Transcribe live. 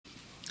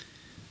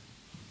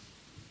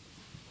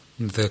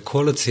The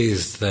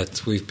qualities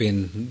that we've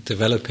been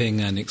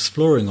developing and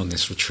exploring on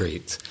this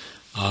retreat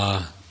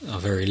are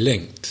very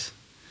linked.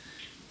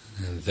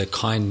 And the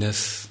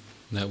kindness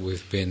that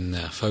we've been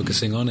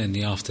focusing on in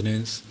the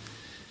afternoons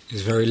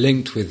is very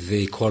linked with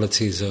the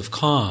qualities of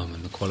calm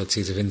and the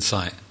qualities of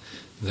insight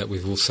that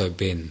we've also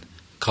been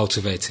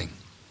cultivating.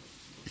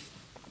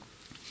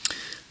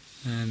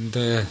 And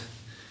I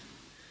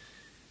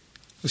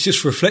was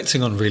just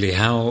reflecting on really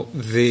how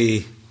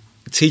the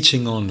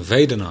teaching on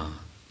Vedana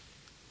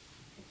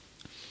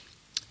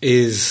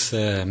is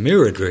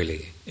mirrored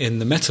really in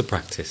the Metta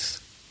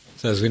practice.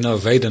 So as we know,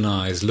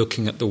 Vedana is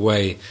looking at the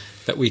way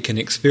that we can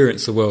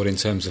experience the world in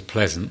terms of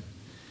pleasant,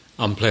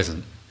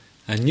 unpleasant,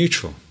 and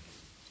neutral.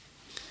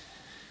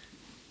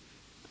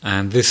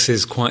 And this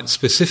is quite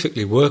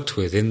specifically worked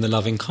with in the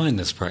loving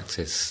kindness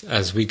practice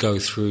as we go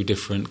through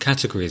different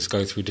categories,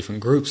 go through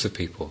different groups of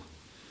people.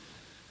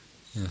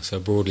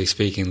 So broadly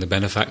speaking, the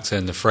benefactor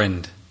and the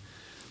friend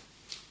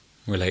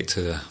relate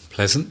to the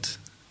pleasant.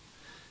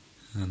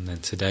 And then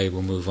today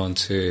we'll move on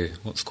to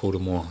what's called a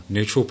more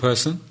neutral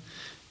person,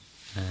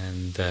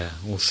 and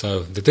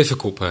also the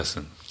difficult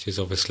person, which is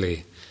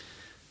obviously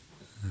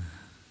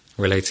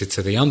related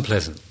to the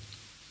unpleasant.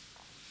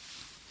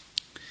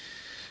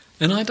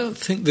 And I don't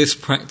think this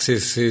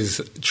practice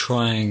is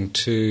trying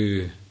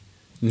to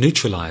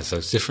neutralize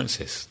those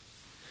differences.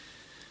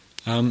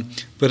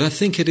 But I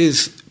think it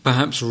is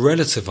perhaps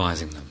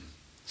relativizing them.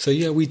 So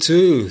yeah, we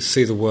do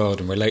see the world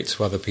and relate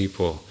to other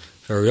people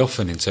very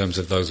often in terms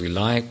of those we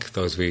like,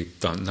 those we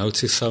don't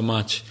notice so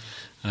much,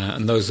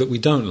 and those that we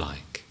don't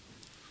like.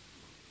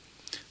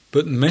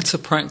 But metta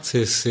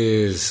practice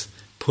is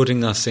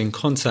putting us in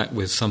contact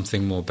with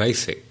something more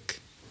basic.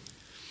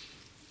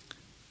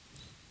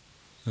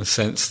 The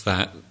sense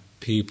that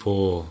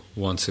people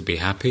want to be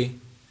happy,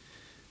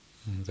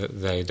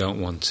 that they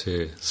don't want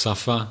to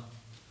suffer,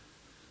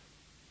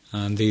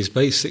 and these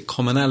basic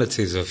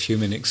commonalities of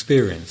human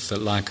experience,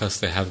 that like us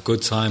they have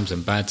good times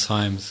and bad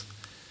times,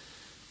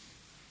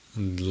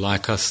 and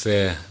like us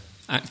they're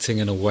acting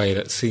in a way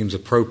that seems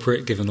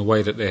appropriate given the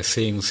way that they're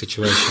seeing the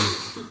situation.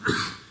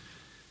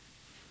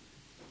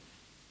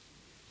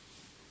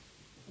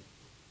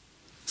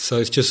 So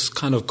it's just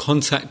kind of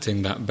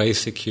contacting that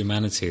basic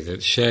humanity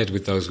that's shared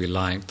with those we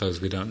like,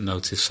 those we don't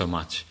notice so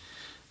much,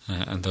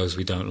 and those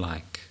we don't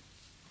like.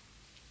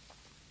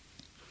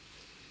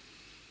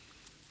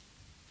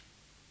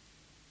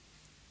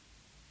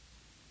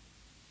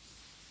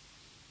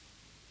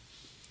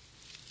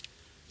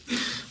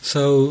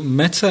 So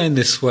metta in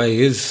this way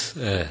is,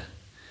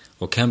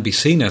 or can be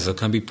seen as, or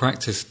can be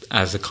practiced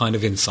as a kind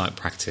of insight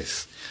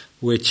practice.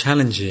 We're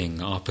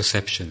challenging our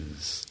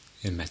perceptions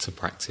in metta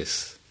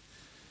practice.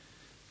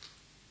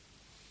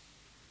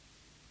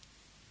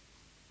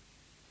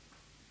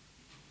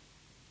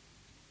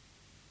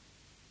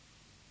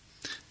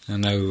 I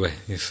know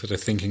you're sort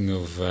of thinking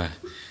of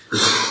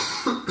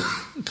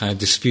kind of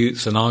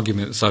disputes and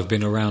arguments I've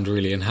been around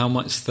really, and how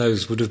much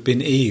those would have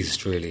been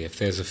eased really if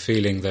there's a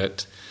feeling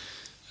that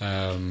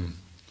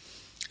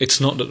it's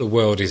not that the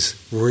world is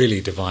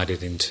really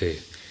divided into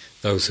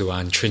those who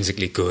are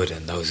intrinsically good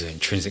and those who are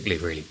intrinsically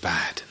really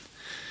bad.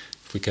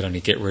 If we could only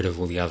get rid of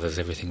all the others,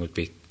 everything would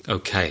be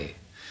okay.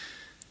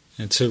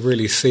 And to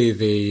really see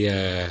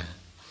the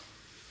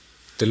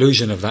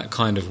delusion of that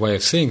kind of way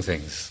of seeing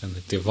things and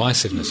the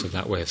divisiveness of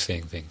that way of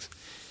seeing things,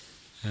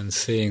 and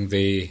seeing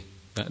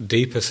that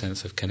deeper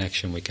sense of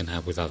connection we can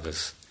have with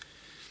others.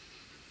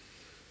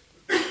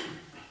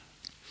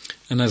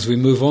 And as we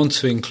move on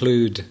to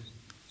include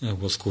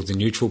what's called the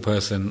neutral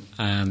person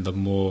and the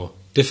more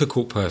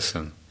difficult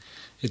person,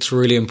 it's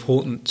really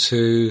important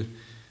to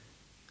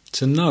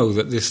know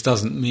that this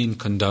doesn't mean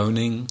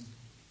condoning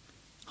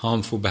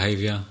harmful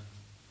behaviour,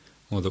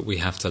 or that we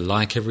have to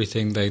like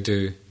everything they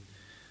do.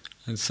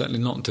 It's certainly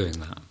not doing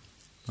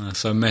that.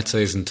 So metta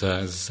isn't,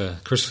 as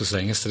Chris was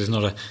saying yesterday, it's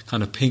not a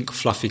kind of pink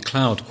fluffy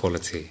cloud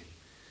quality.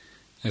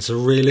 It's a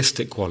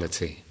realistic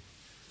quality.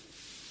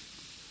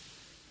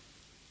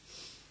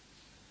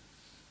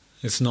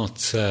 It's not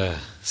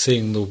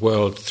seeing the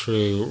world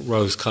through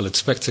rose-coloured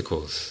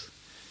spectacles.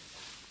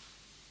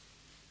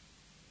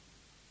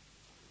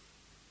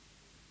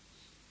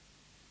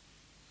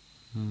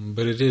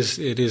 But it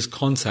is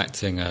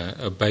contacting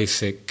a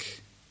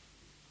basic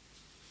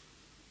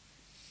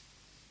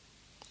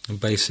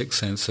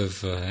sense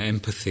of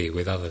empathy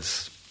with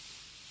others.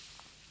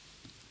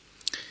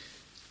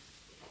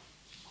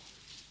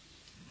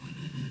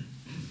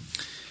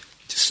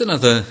 Just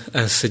another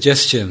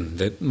suggestion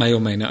that may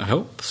or may not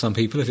help some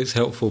people. If it's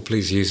helpful,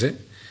 please use it.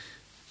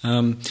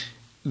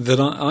 That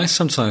I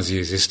sometimes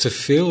use is to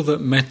feel that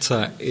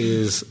metta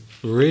is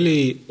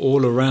really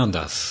all around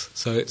us.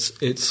 So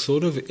it's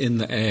sort of in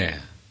the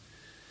air.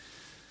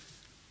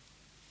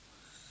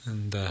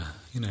 And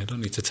you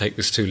don't need to take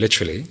this too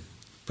literally,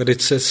 but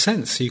it's a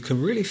sense you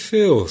can really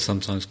feel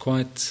sometimes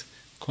quite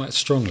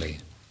strongly.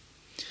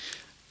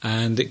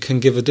 And it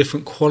can give a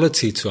different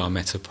quality to our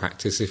metta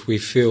practice if we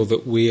feel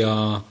that we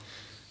are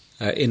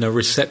in a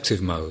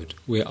receptive mode.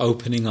 We're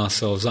opening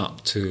ourselves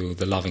up to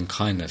the loving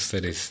kindness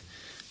that is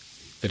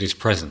that is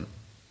present.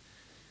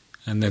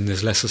 And then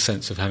there's less a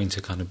sense of having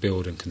to kind of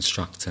build and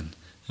construct and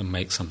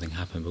make something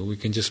happen. But we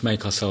can just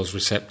make ourselves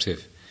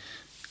receptive.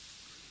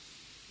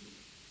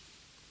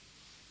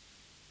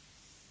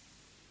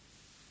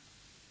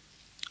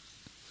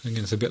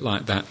 Again, it's a bit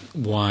like that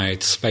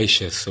wide,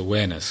 spacious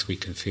awareness we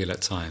can feel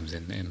at times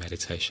in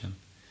meditation.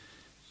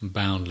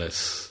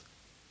 Boundless,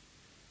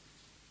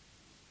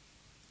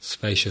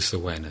 spacious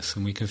awareness.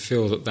 And we can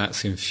feel that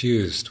that's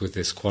infused with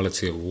this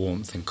quality of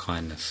warmth and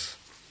kindness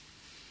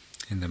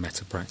in the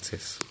metta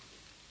practice.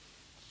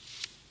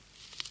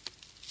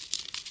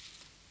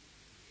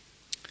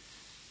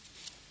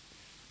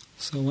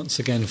 So once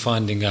again,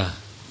 finding a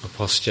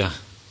posture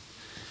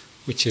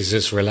which is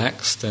as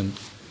relaxed and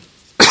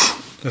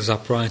as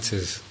upright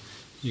as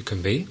you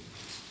can be.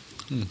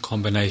 A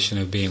combination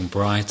of being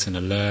bright and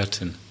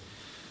alert and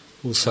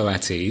also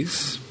at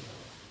ease.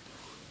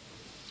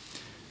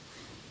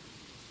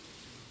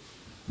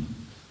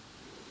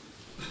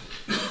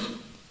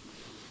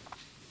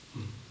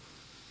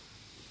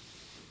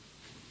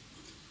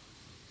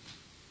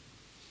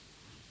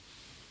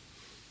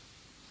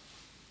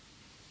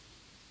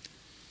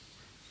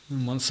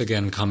 And once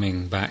again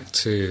coming back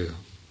to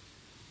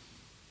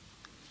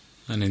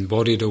an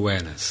embodied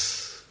awareness.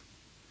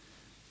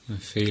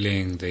 And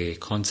feeling the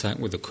contact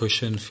with the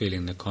cushion,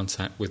 feeling the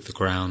contact with the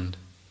ground,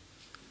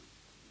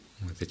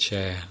 with the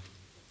chair.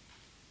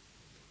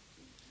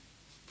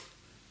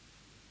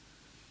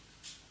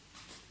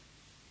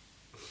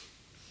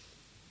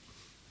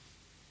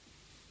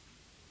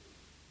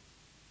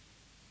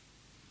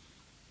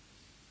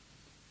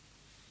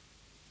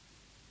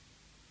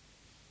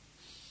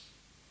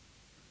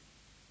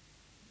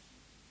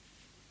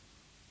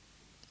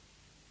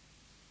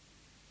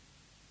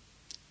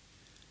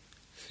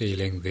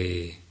 Feeling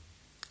the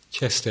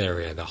chest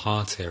area, the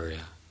heart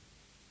area.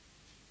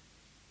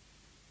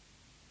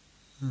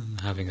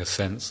 And having a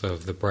sense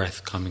of the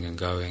breath coming and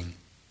going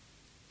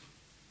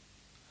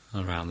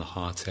around the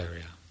heart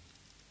area.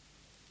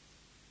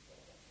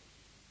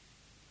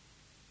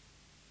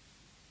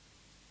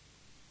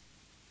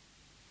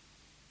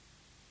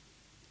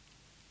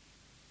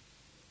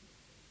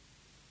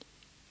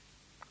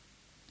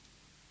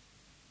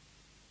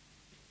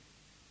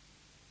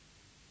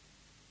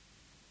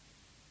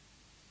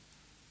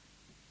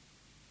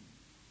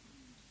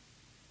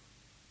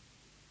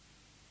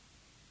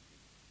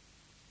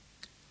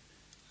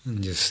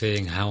 And just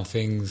seeing how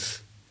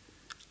things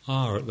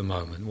are at the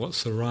moment,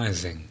 what's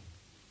arising,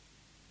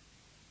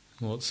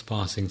 what's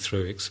passing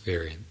through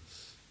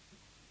experience,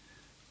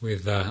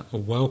 with a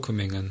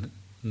welcoming and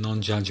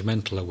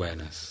non-judgmental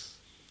awareness.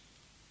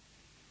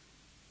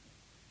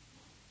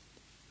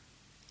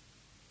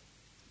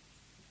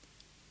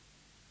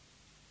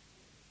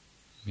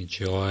 Maybe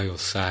joy or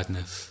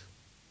sadness.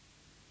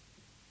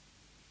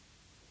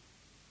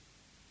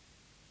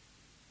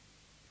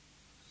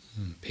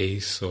 And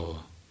peace or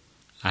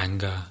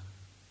anger,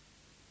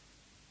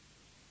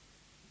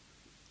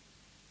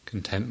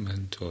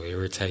 contentment or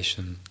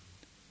irritation,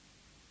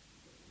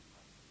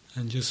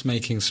 and just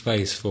making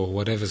space for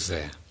whatever's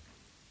there.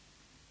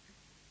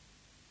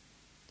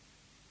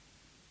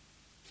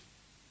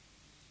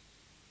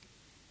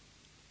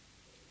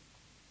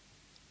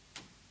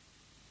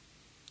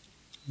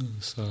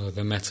 So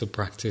the metta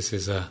practice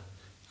is a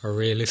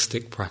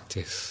realistic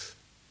practice.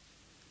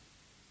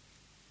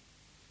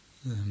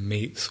 It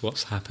meets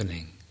what's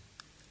happening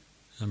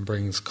and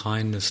brings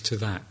kindness to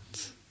that.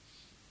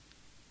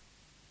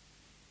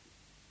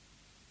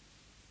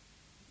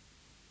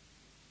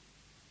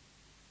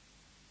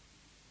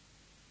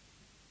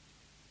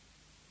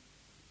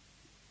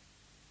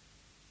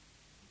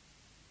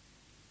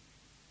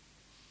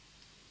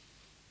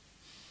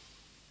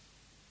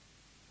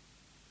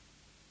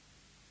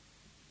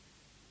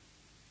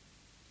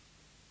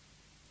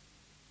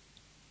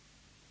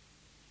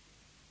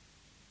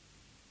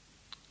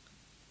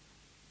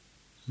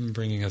 And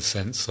bringing a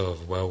sense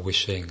of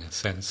well-wishing, a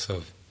sense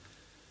of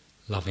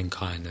loving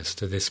kindness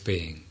to this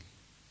being.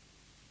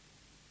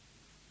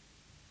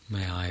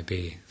 May I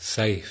be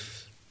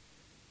safe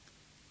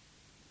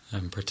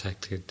and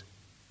protected.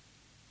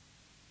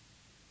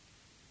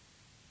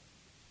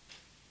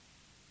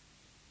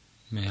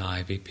 May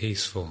I be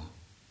peaceful.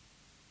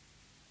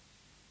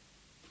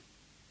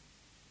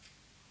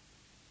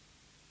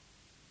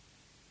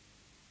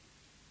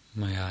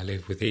 May I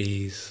live with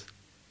ease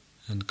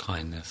and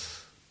kindness.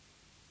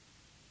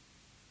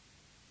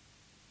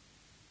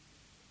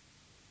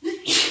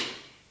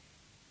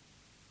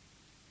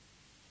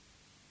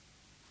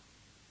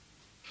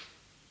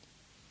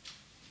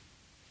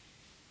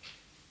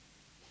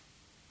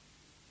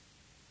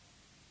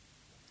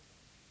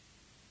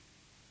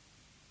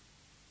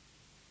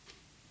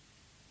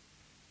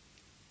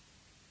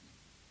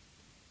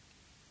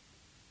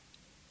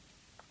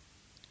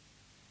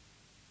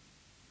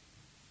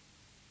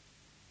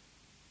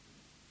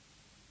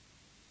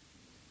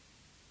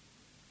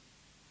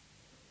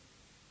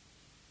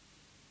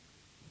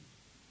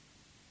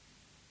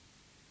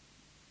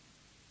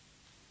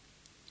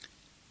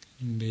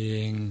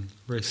 Being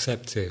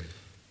receptive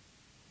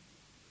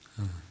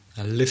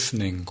a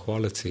listening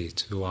quality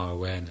to our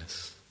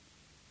awareness.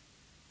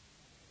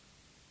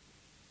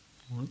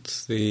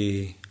 What's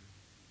the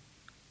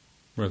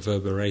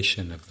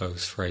reverberation of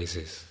those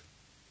phrases?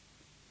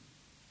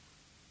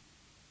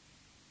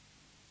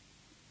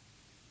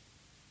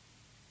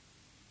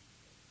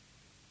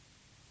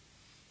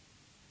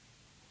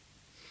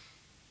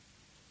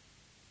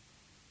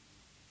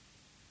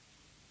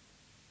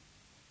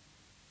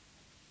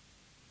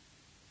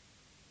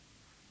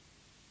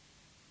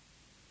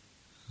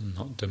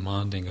 Not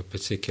demanding a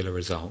particular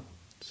result,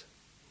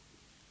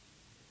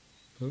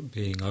 but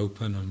being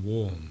open and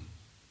warm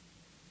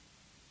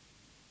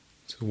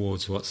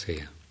towards what's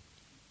here.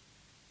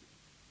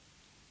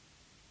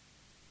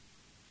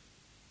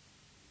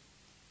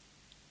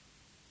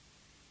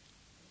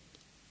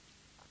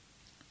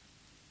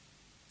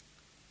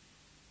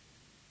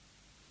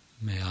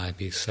 May I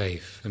be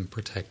safe and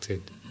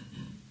protected.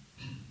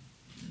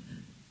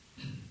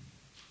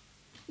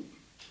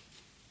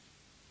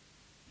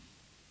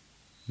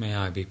 May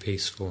I be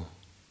peaceful.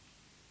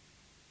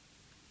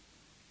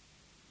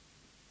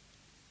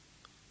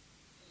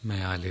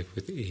 May I live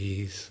with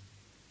ease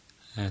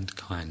and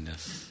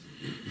kindness.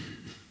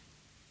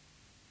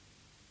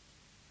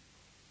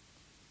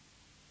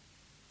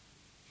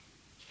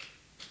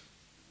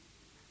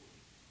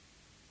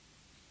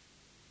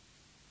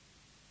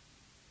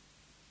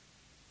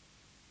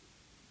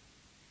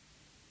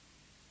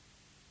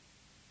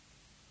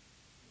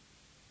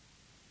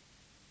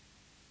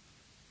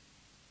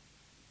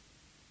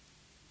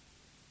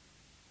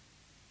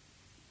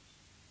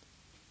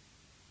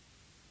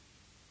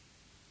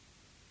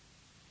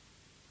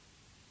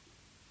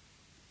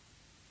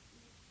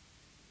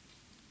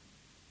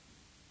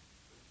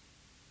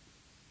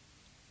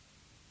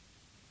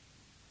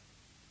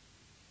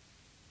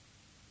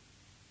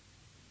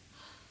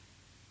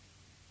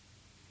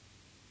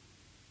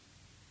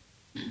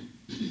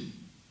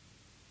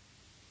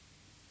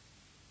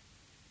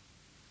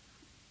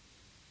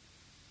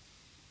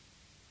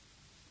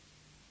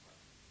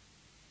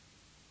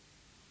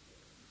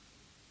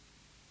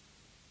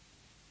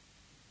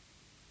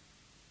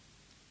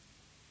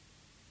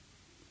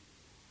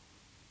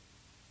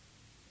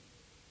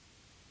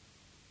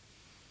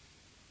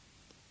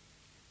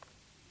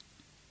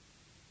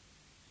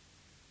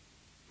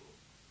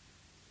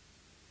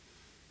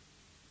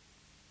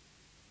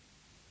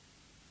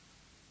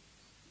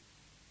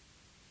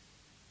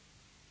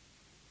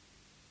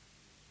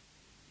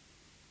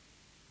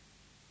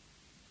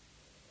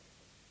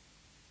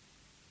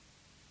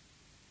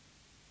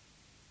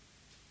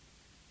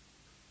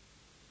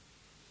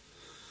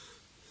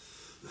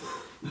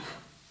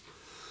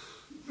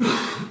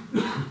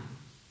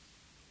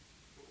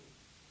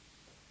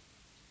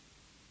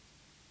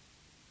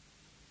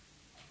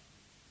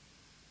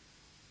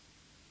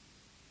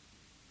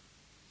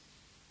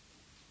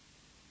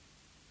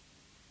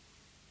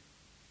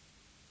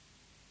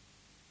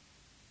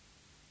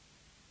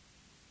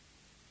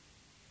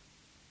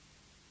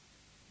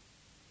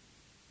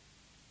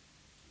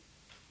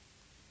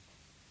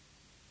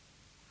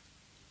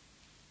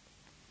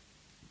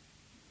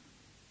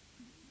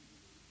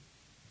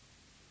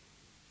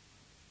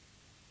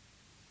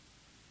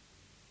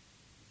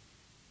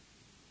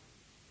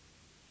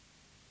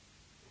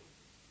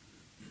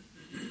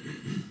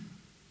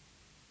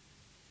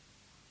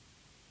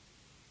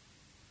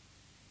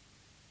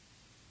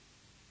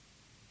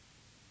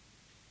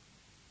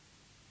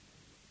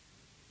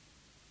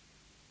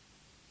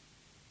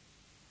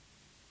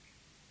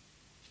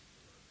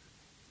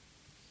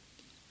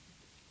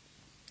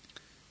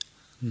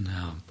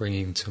 Now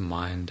bringing to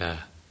mind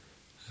a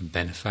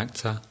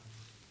benefactor,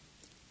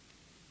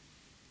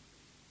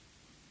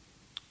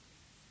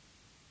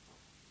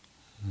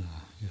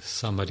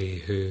 somebody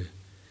who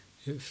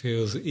it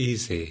feels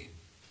easy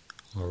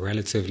or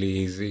relatively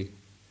easy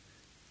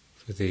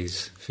for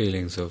these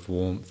feelings of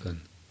warmth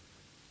and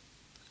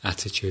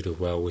attitude of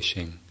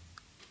well-wishing.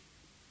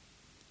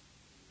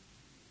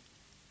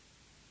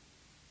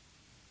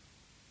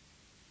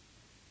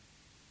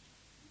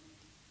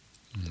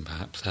 And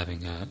perhaps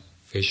having a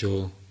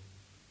visual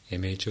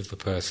image of the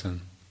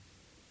person,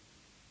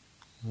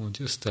 or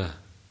just a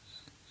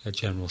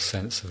general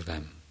sense of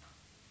them.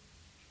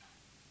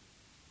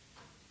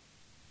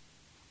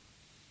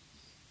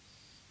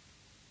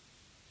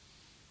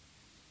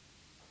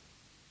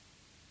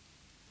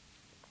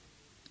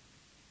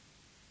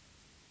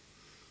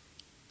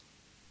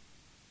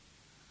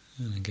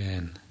 And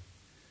again,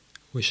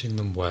 wishing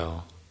them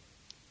well.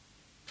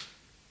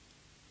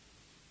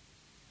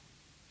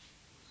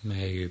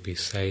 May you be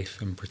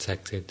safe and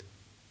protected.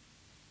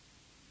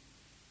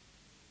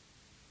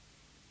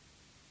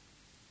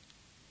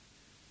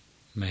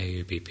 May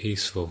you be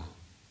peaceful.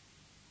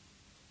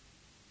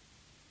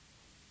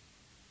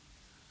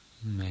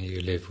 May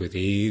you live with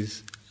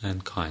ease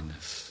and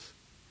kindness.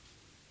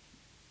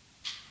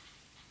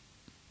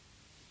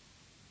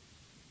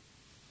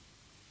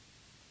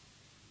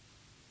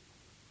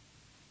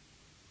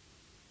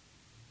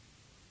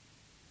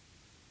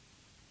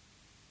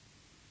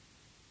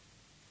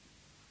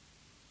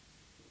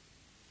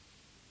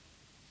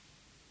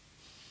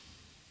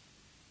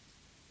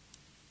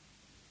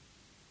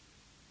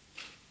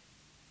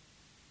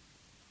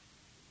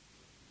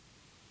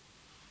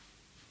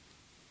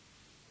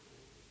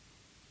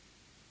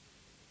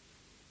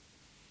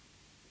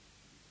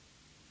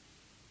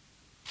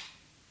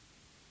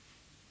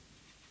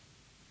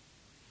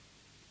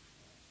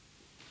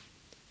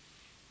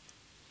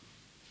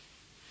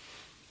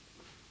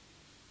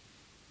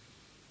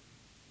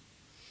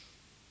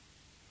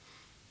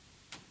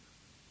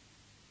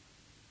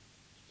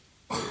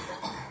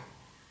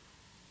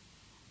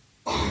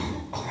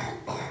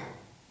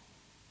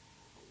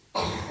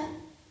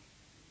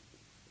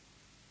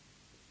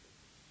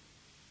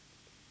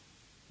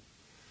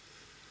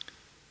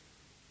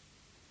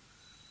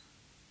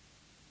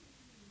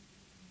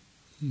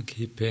 And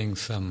keeping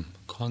some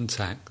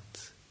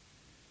contact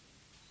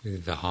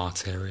with the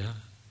heart area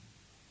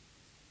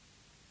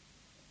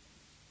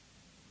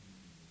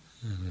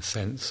and a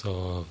sense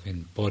of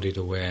embodied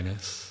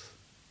awareness.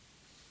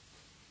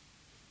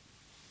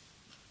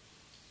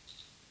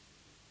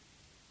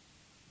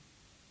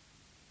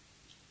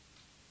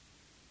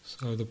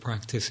 So the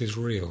practice is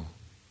real.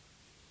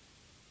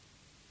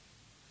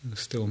 We're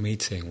still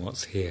meeting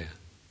what's here.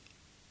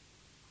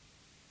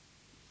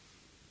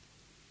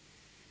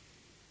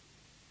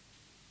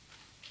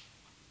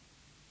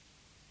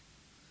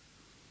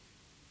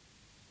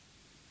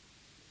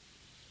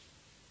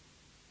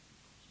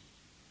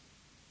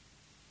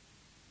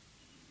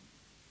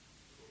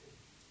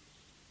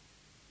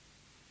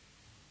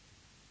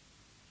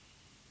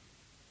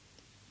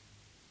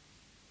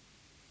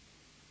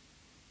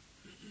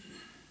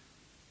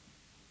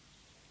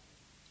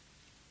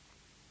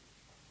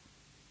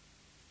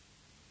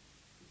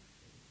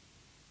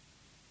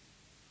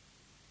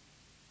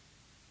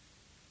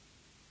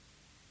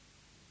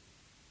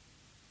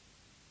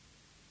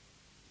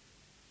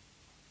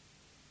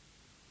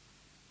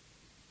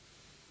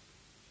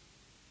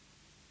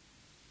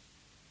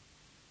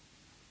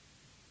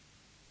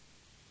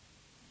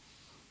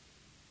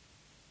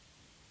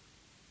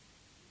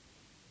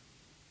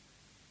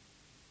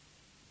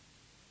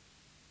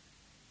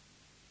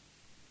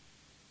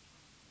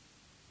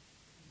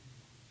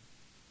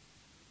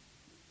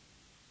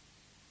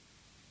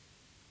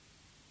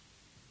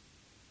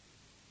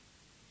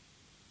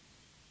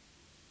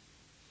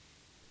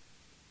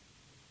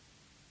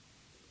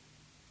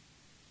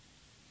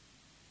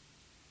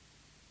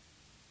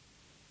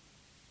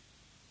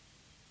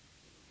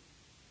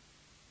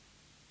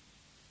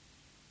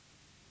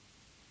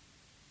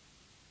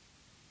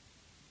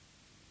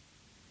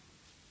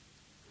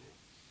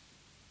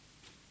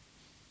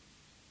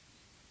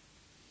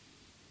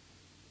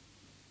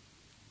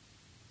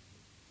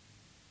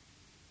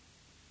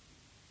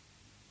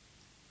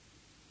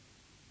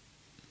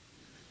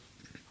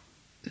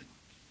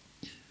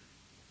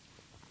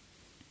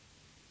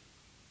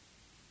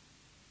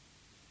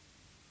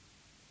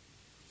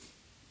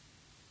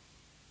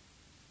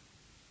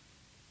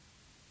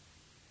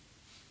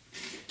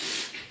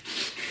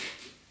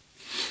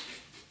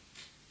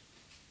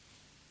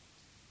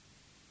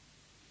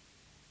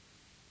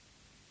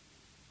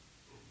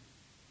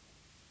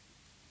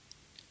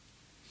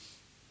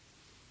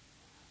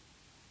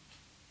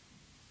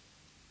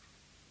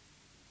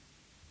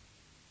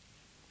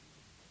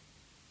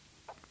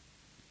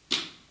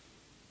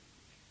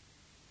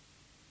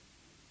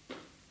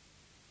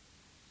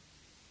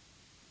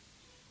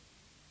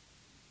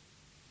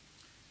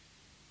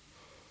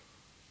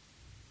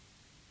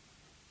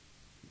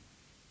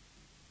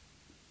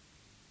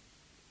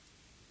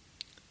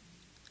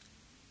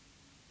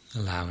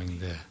 Allowing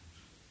the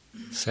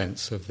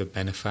sense of the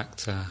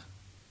benefactor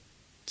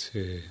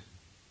to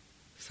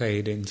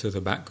fade into the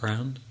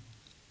background.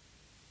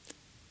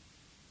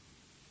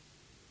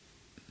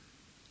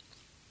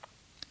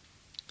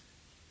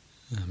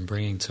 And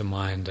bringing to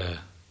mind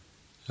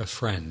a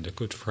friend, a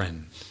good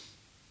friend.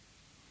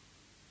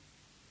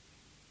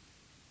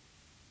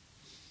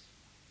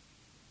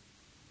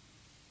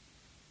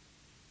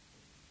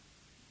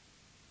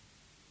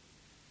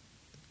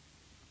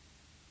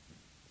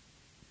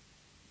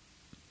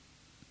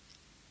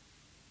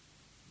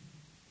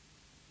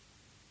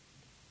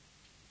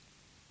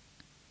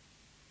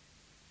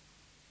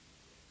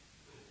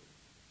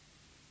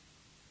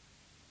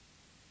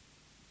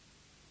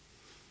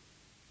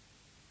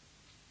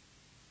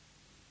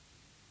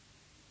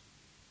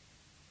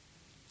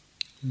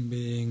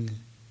 Being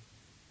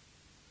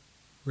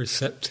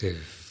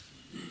receptive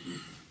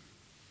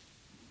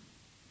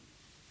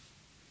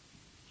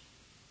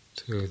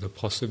to the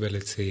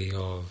possibility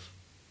of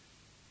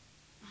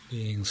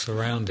being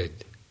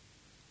surrounded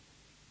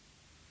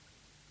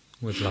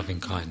with loving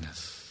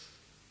kindness,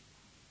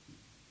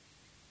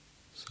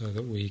 so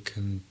that we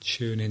can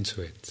tune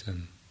into it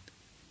and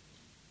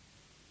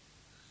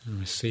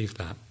receive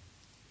that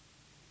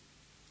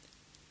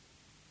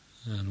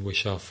and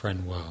wish our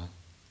friend well.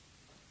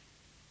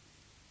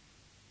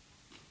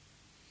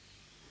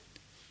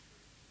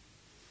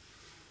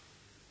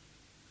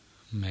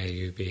 May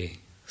you be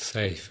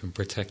safe and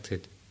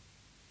protected.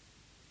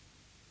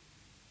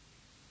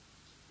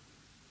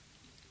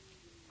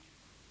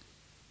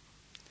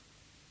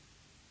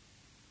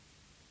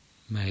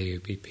 May you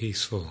be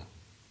peaceful.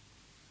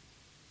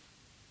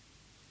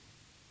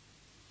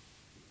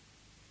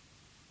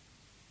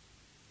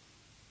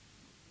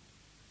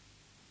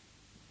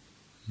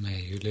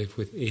 May you live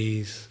with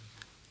ease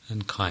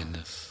and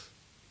kindness.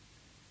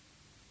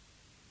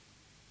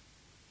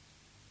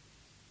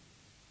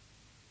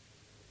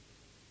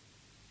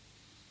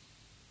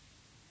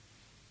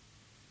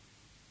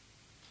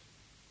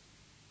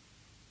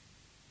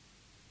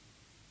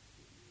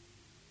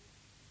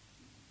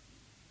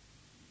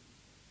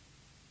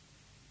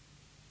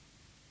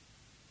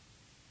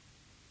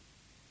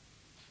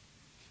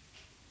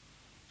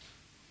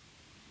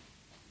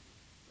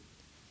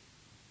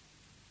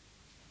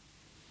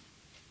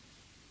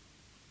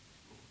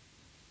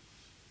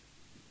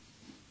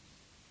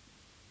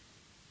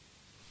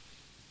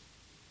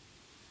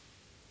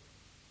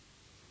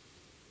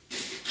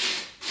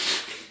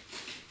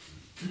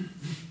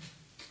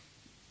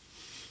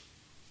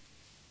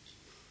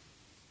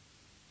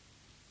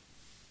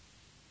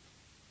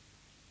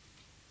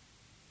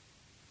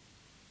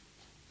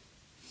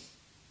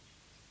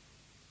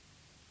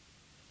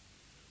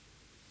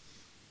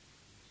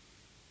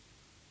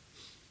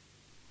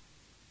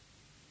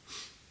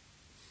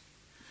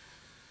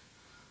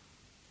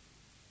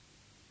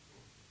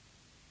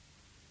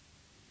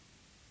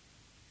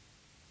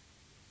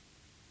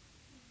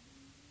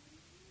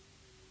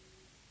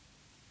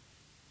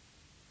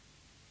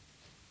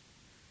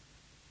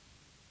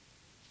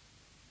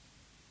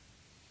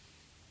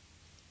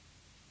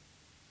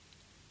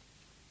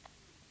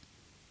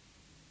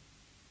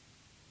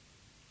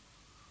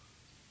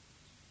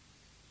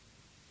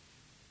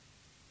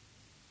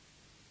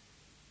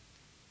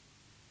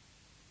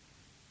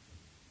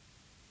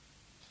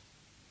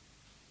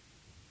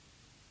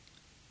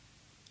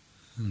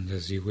 And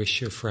as you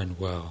wish your friend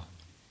well,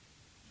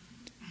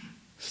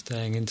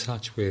 staying in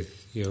touch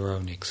with your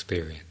own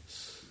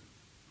experience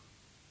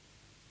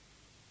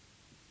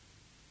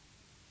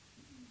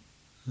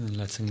and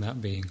letting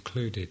that be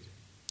included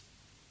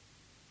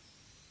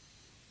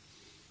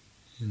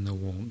in the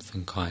warmth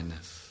and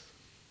kindness.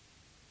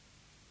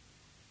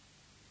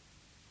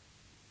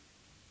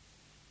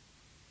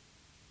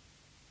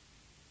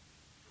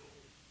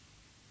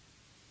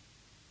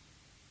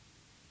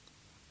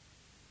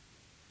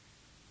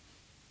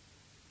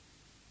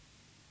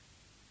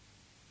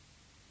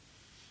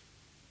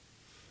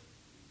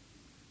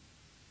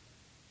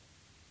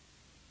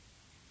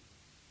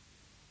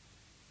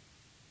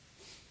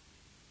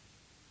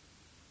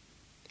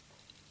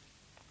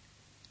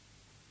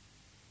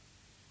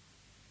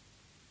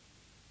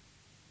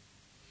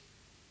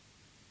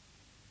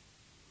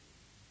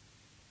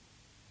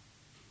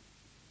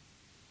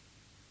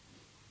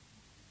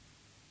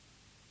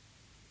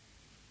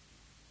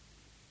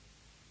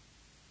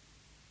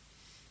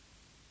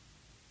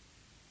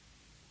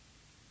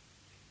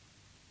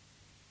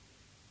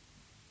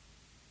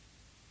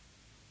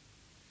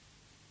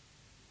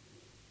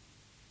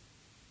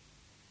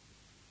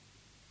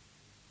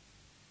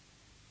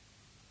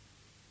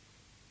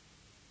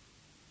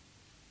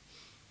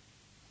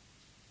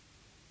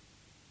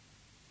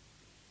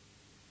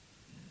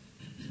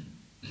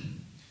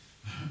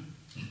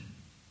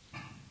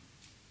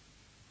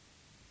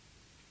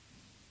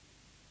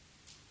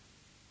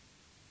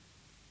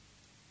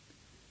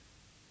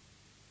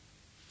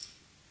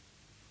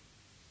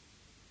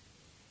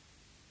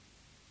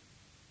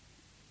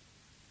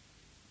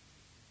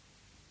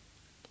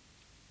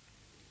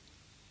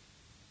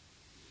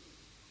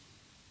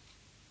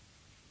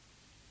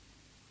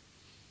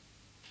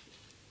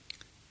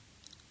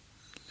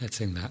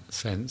 Letting that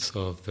sense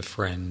of the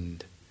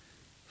friend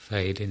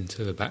fade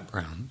into the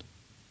background.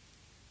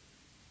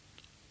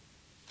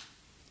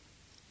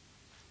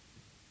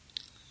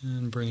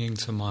 And bringing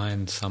to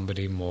mind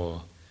somebody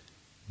more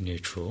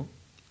neutral.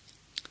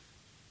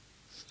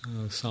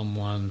 So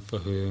someone for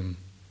whom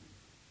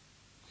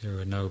there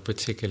are no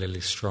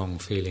particularly strong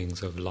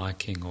feelings of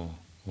liking or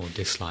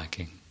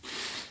disliking.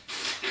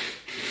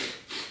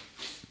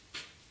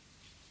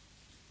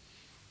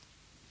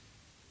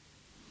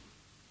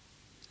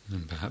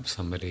 And perhaps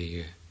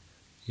somebody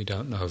you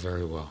don't know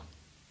very well.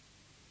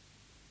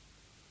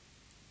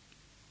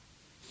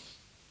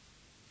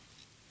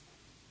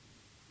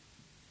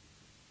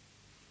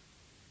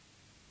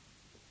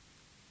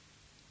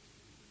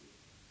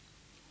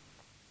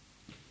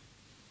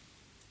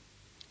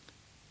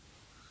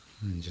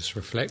 And just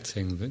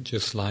reflecting that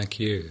just like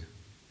you,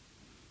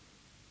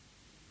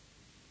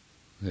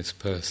 this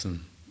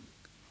person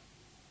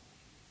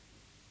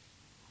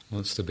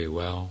wants to be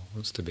well,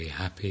 wants to be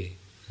happy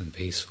and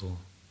peaceful.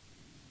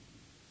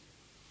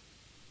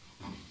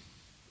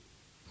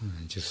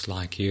 And just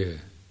like you,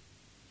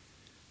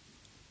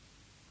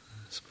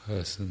 this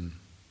person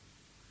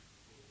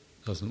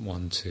doesn't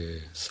want to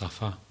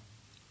suffer.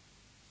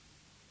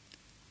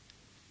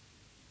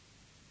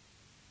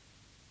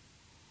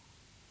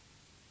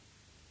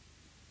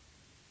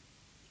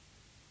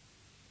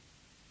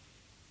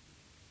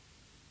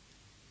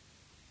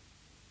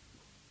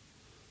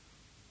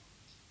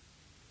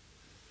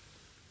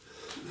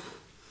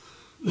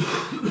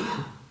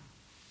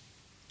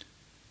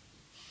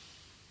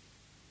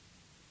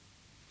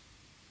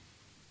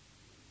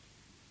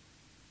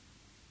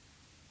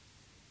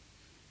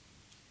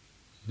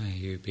 May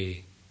you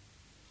be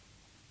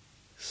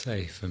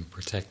safe and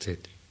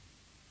protected.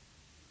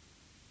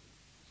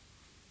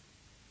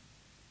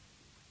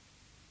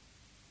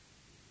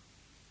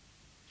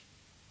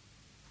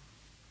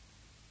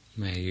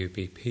 May you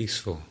be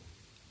peaceful.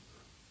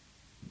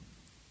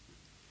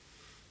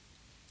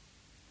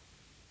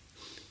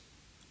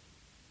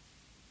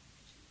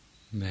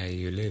 May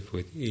you live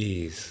with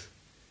ease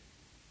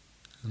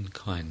and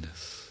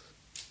kindness.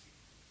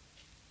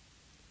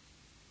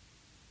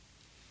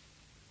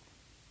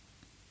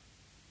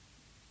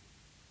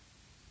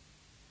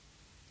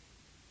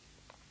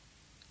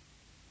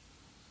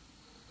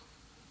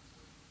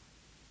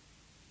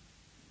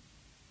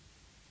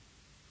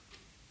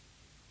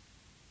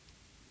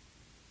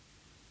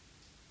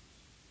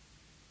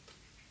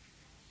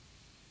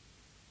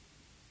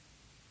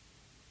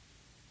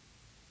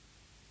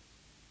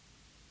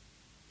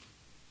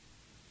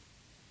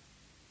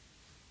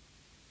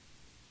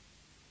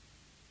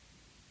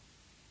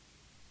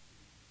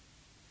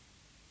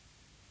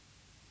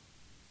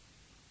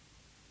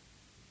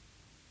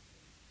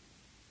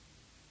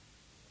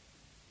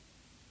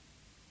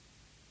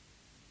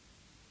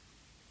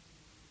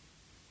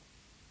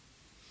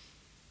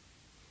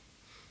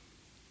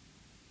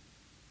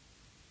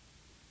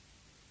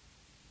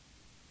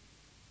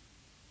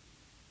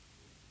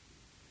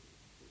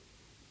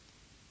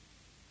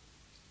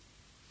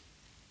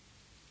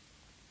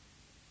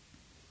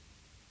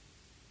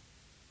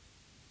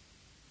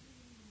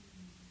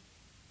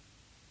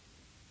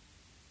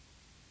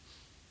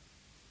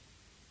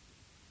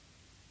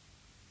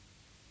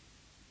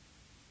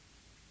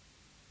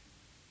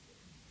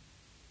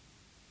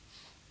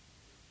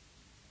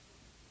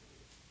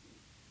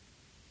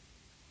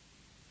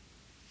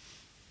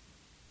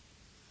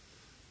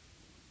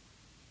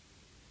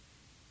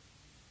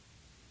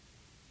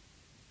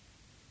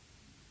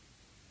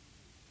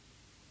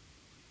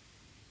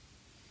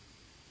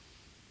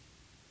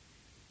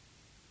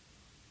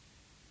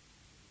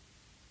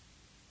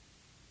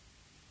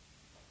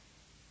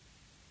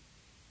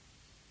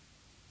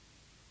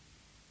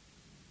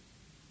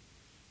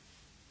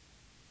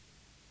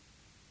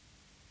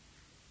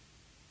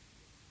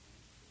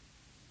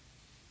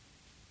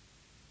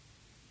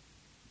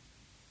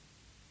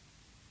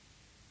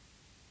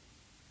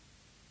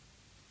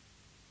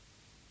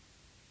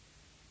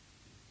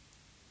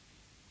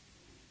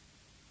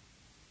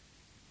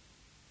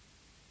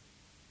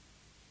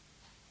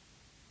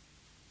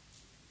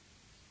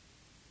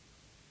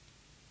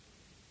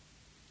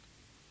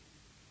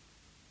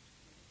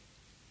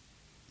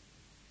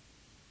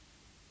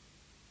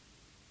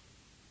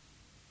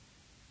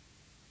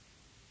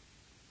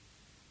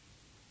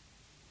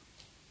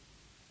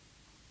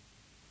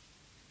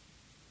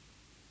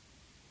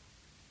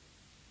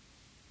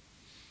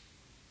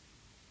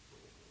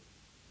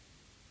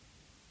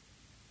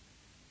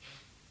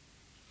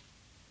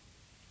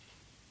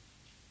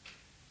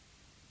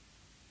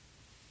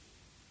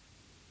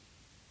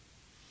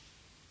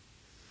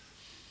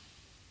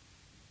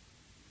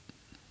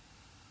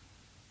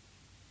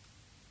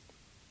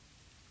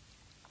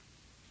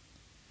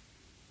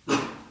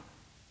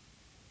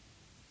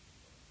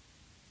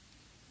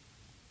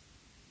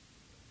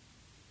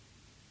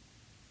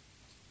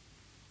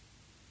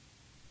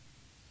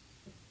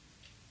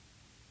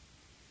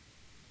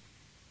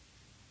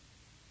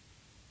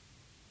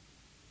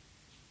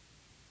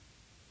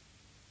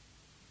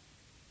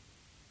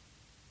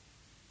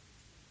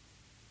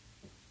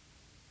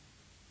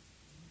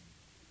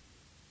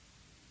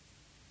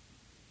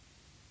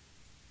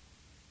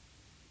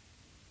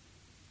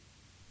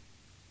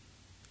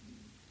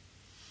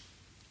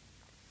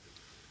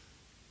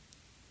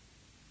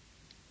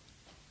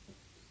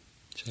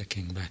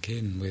 Checking back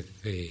in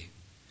with the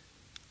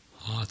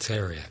heart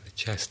area, the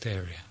chest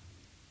area.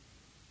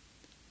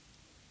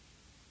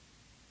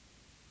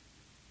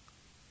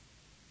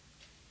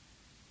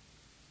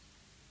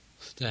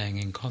 Staying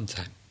in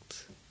contact.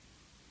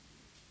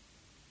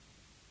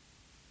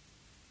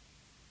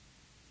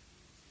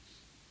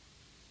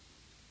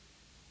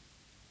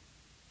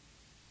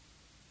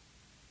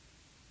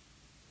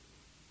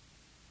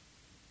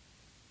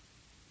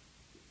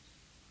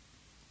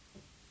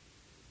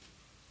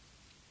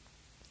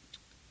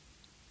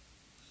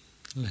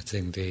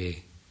 Letting the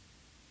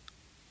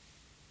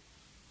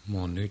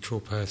more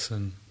neutral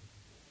person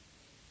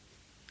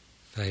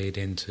fade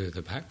into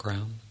the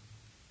background.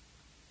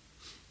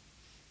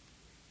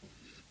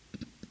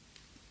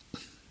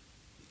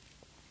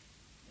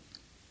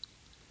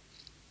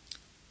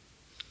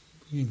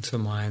 Bringing to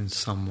mind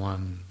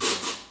someone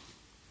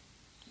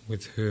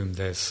with whom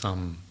there's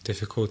some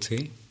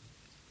difficulty,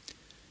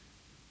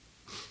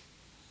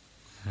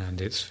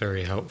 and it's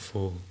very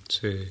helpful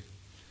to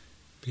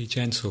be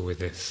gentle with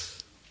this.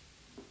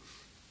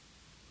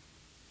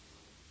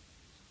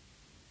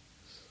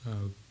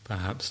 So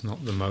perhaps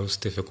not the most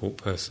difficult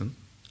person,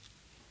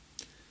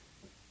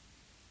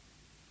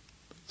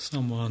 but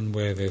someone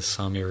where there's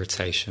some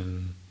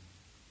irritation,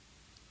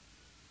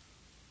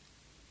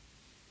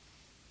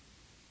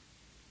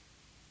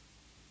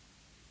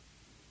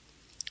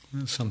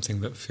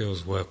 something that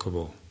feels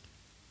workable.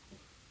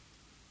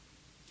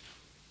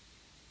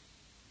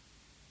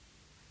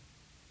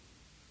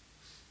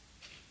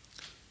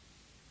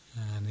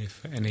 And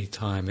if at any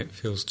time it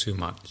feels too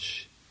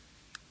much,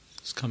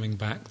 just coming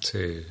back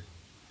to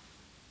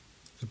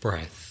the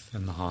breath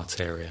and the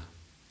heart area.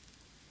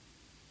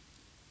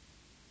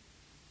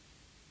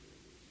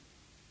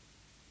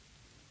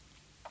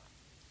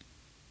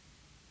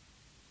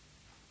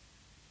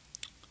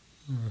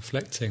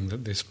 Reflecting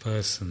that this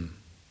person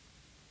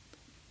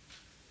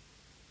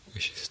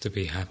wishes to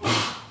be happy.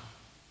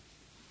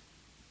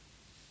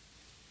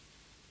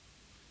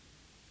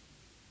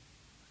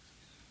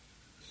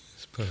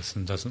 This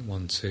person doesn't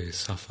want to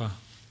suffer.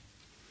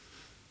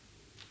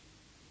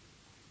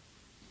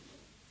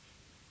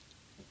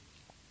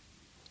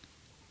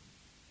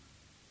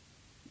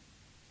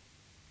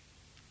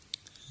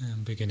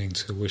 And beginning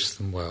to wish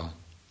them well,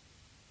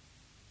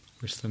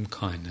 wish them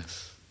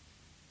kindness.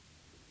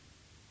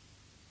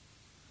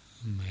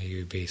 And may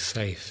you be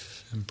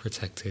safe and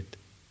protected.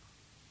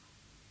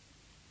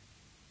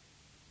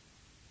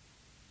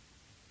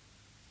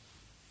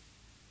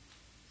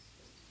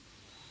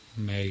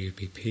 May you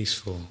be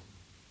peaceful.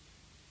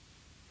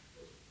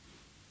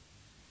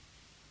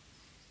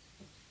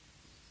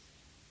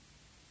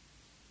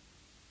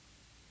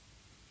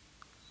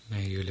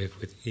 May you live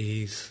with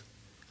ease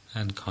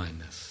and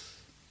kindness.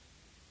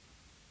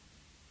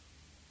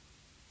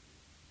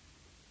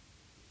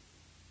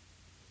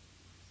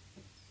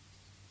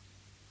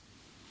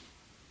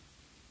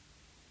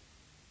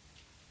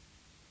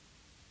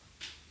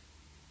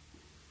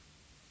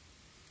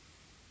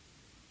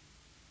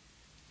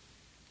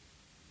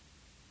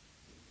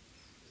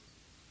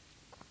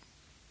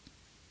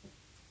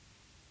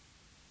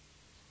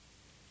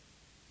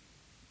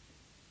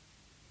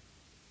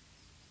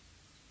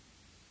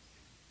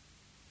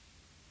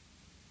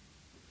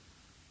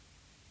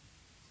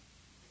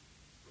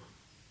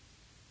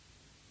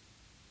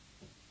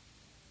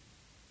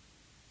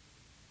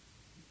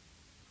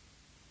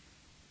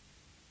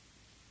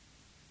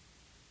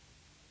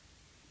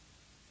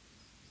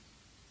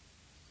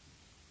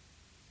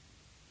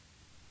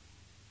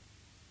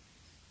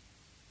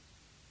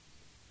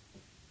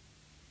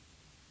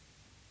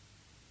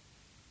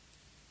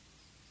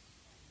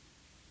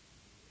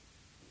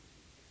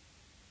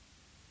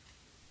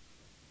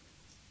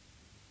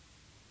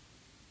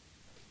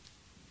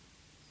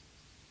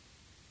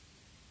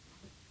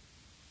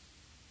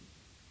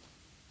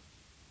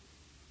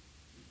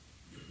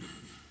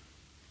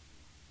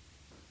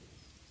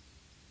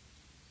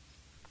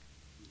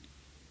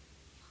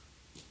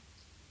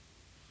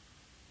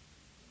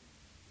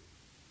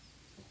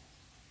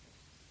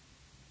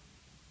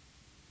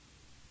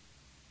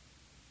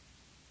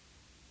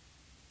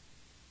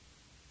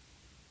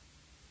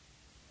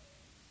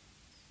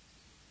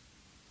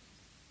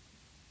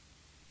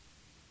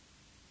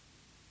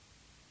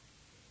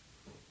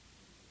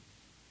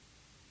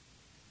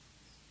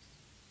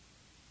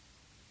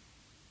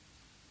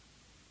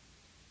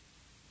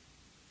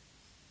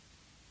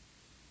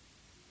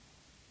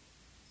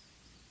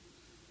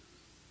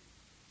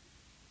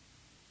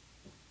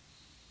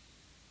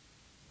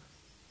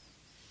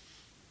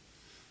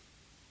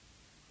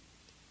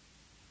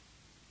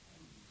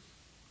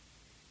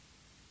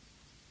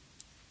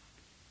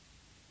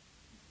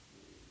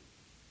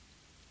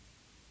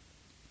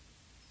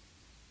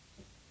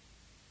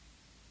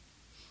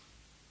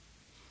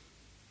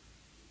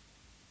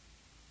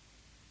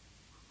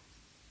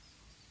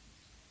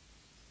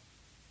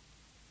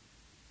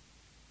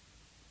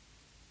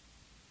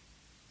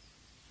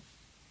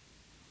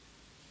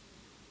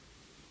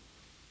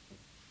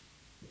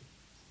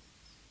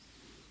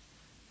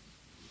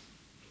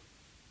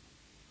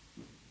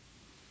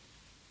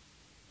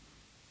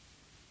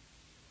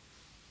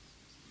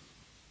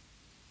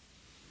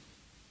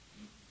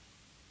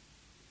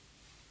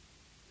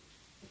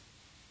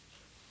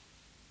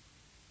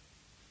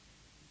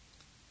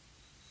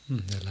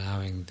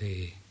 allowing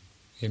the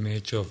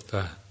image of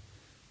the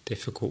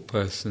difficult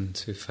person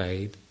to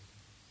fade.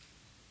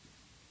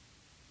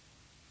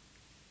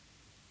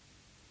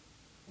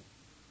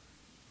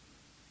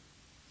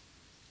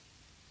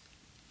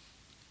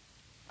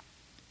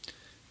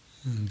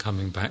 And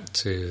coming back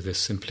to the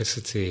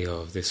simplicity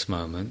of this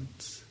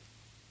moment.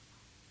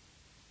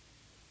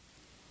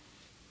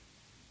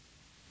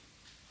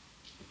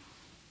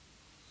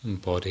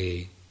 And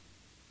body,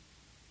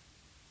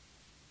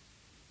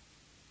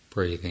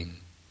 breathing.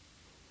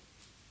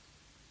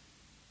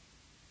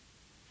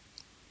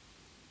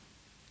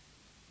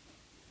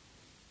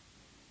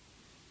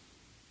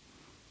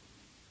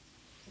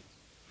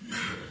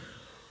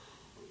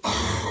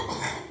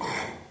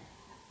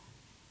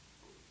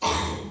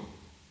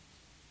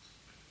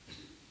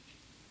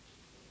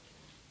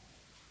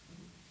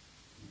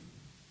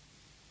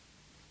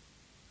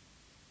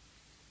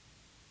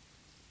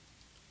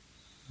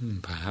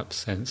 And perhaps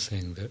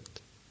sensing that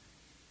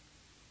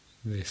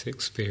this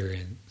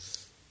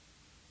experience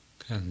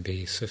can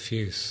be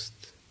suffused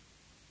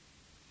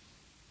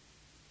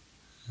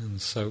and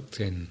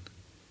soaked in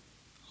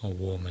a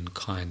warm and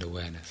kind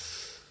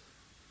awareness,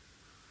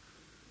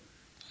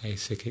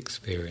 basic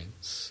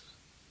experience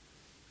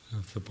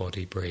of the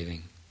body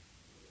breathing.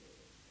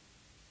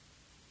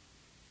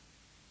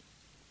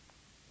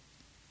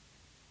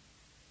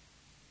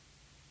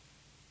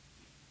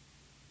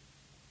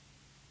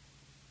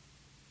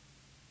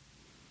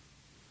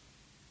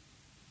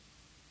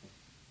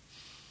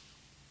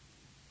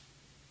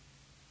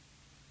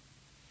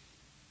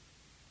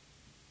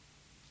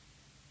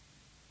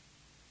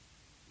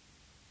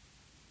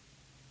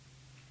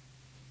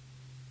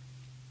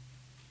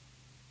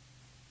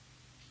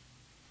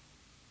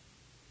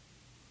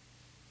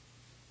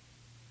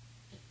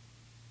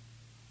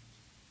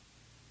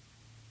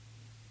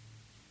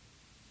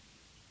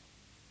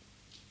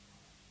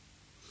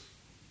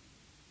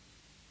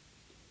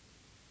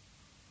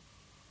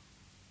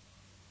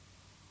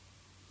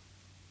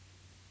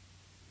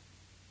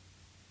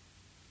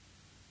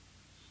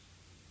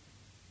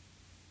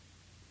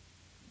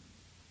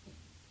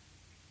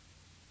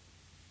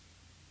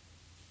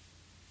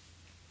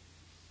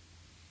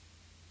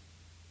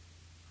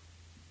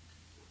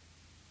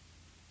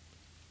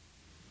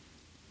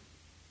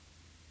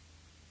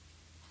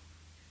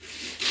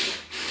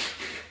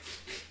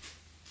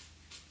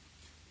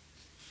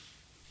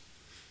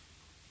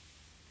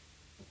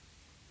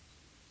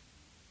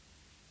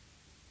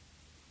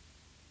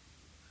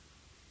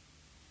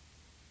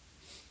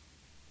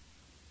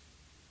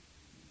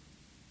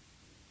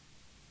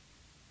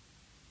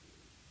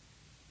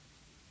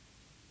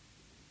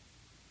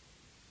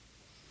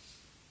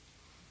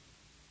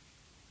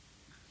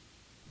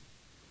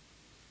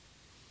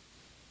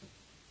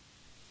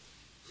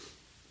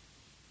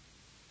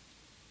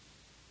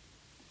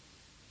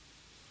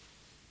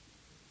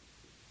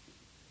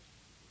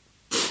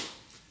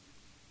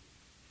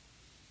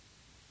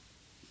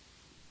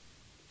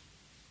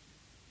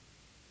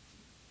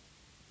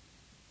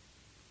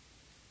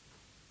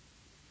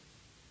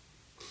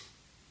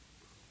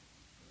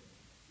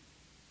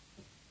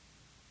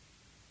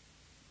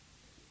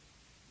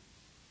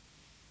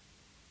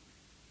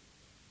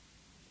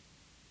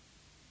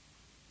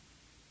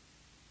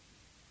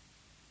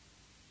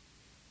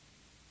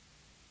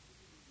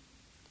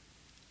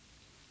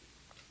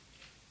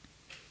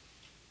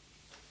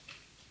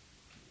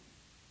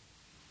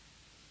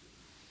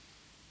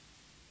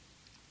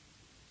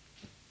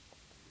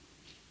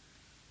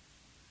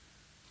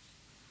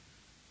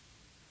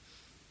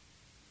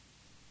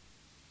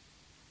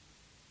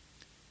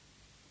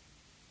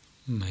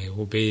 May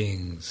all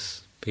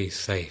beings be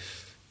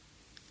safe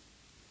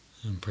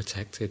and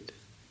protected.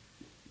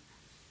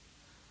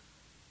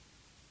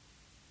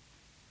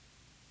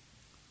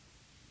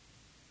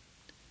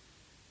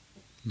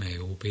 May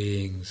all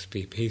beings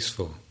be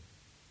peaceful.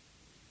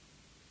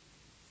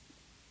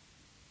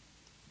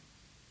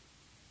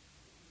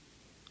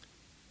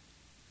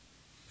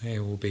 May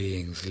all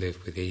beings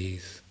live with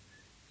ease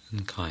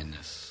and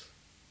kindness.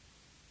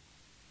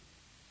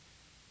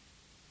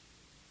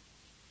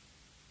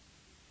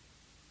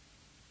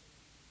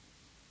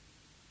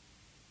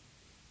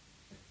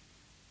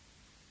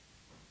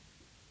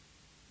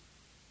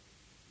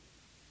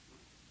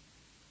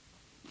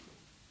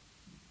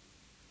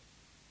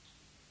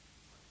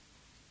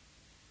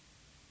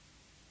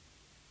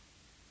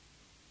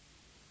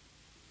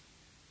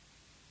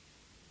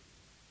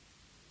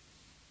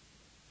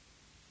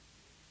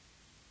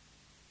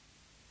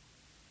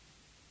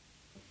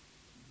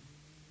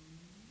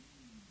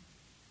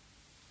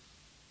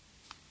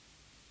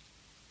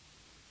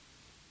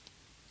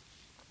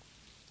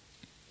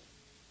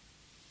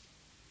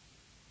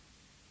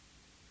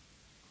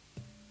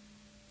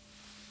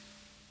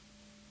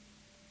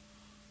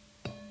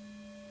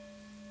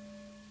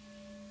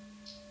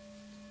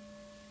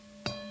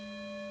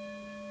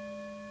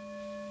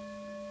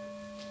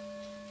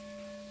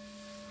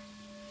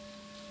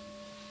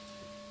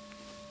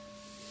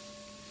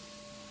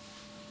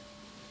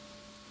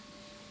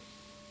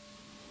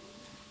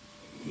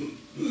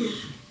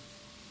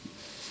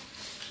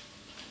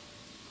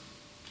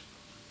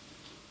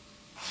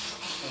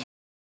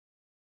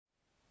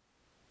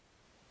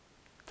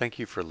 Thank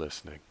you for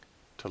listening.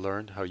 To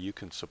learn how you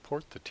can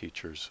support the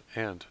teachers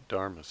and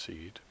Dharma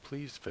Seed,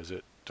 please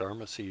visit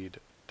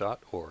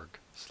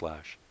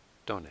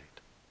dharmaseed.org/donate.